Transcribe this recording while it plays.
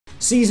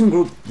Season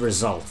group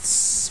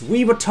results.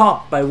 We were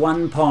top by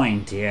 1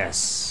 point,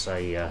 yes.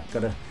 I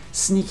got a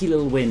sneaky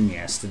little win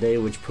yesterday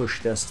which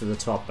pushed us to the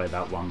top by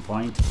that 1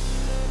 point.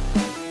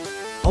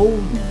 Old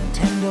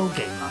Nintendo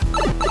Gamer.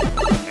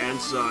 And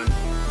son.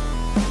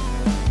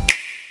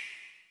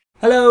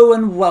 Hello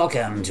and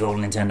welcome to Old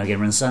Nintendo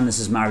Gamer and Son. This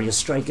is Mario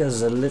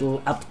Strikers. A little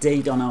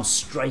update on our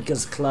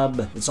Strikers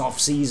Club. It's off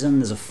season.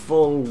 There's a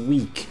full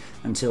week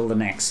until the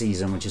next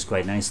season, which is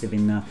quite nice. They've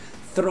been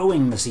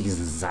throwing the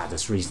seasons at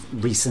us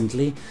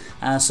recently.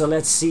 So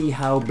let's see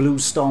how Blue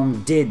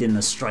Storm did in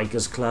the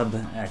Strikers Club.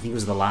 I think it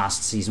was the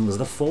last season, was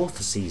the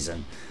 4th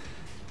season.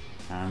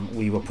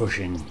 We were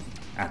pushing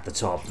at the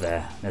top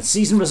there. That's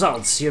season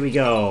results. Here we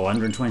go.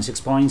 126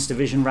 points,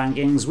 division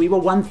rankings. We were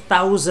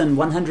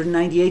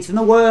 1,198th in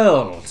the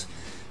world.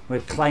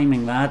 We're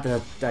climbing that.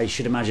 I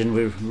should imagine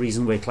the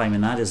reason we're climbing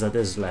that is that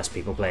there's less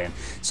people playing.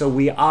 So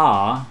we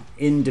are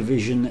in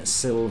Division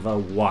Silver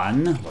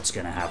 1. What's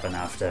going to happen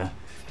after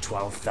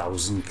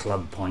 12,000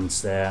 club points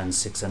there and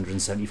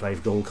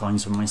 675 gold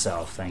coins from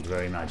myself? Thank you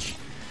very much.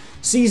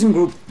 Season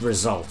group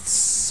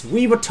results.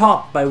 We were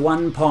top by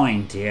 1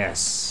 point.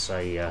 Yes,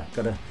 I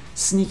got a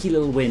sneaky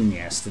little win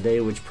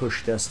yesterday which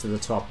pushed us to the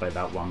top by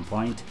that 1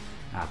 point.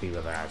 Happy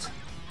with that.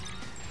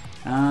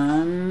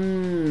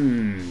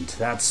 And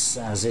that's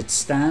as it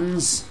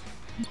stands.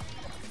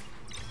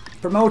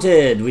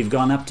 Promoted. We've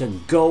gone up to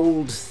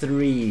Gold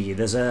 3.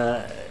 There's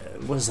a...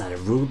 what is that? A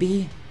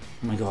ruby?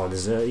 Oh my god,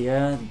 there's a...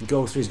 yeah,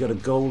 Gold 3's got a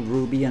gold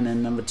ruby, and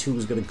then number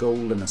 2's got a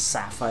gold and a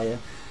sapphire.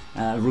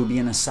 Ruby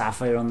and a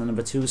sapphire on the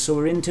number 2. So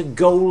we're into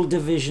Gold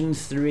Division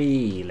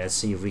 3. Let's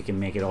see if we can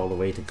make it all the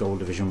way to Gold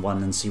Division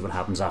 1 and see what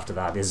happens after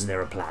that. Is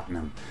there a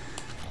Platinum?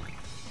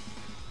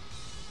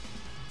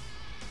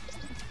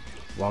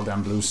 Well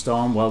done, Blue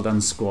Storm. Well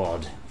done,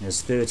 squad.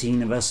 There's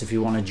 13 of us. If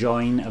you want to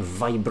join a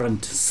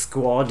vibrant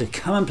squad,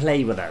 come and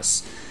play with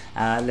us.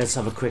 Let's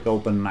have a quick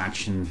open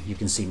match and you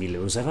can see me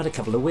lose. I've had a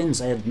couple of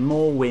wins. I had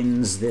more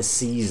wins this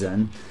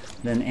season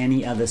than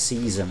any other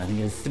season. I think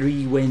I had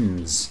 3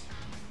 wins.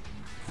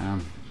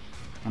 I'm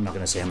not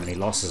going to say how many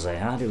losses I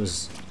had. It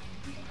was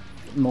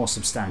more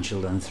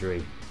substantial than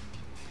 3.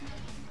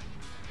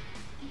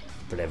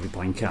 But every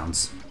point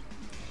counts.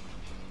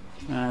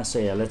 So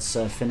yeah, let's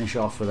finish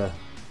off with a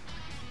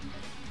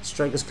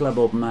Strikers Club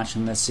open match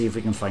and let's see if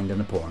we can find an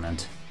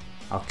opponent.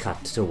 I'll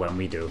cut to when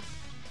we do.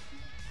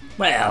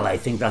 Well, I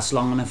think that's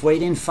long enough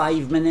waiting.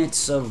 5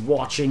 minutes of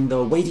watching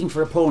the waiting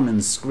for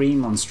opponents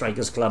scream on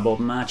Strikers Club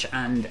open match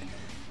and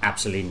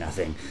absolutely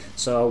nothing.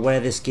 So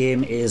where this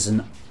game is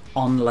an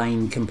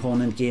online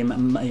component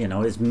game, you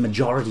know, its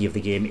majority of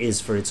the game is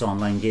for its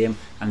online game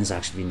and there's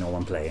actually no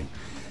one playing.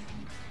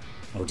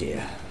 Oh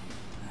dear.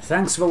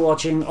 Thanks for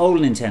watching Old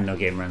Nintendo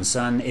Gamer and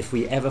Son. If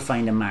we ever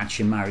find a match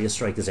in Mario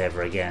Strikers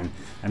ever again,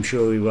 I'm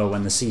sure we will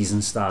when the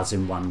season starts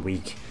in 1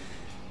 week.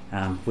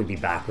 We'll be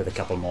back with a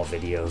couple more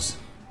videos.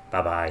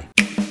 Bye bye.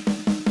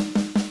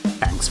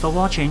 Thanks for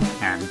watching,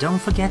 and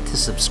don't forget to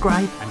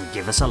subscribe and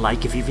give us a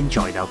like if you've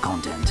enjoyed our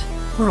content.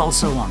 We're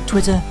also on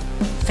Twitter,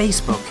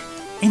 Facebook,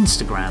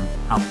 Instagram,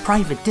 our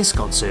private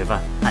Discord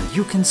server, and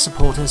you can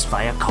support us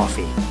via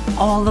Ko-fi.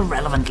 All the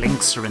relevant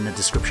links are in the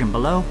description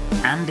below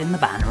and in the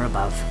banner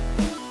above.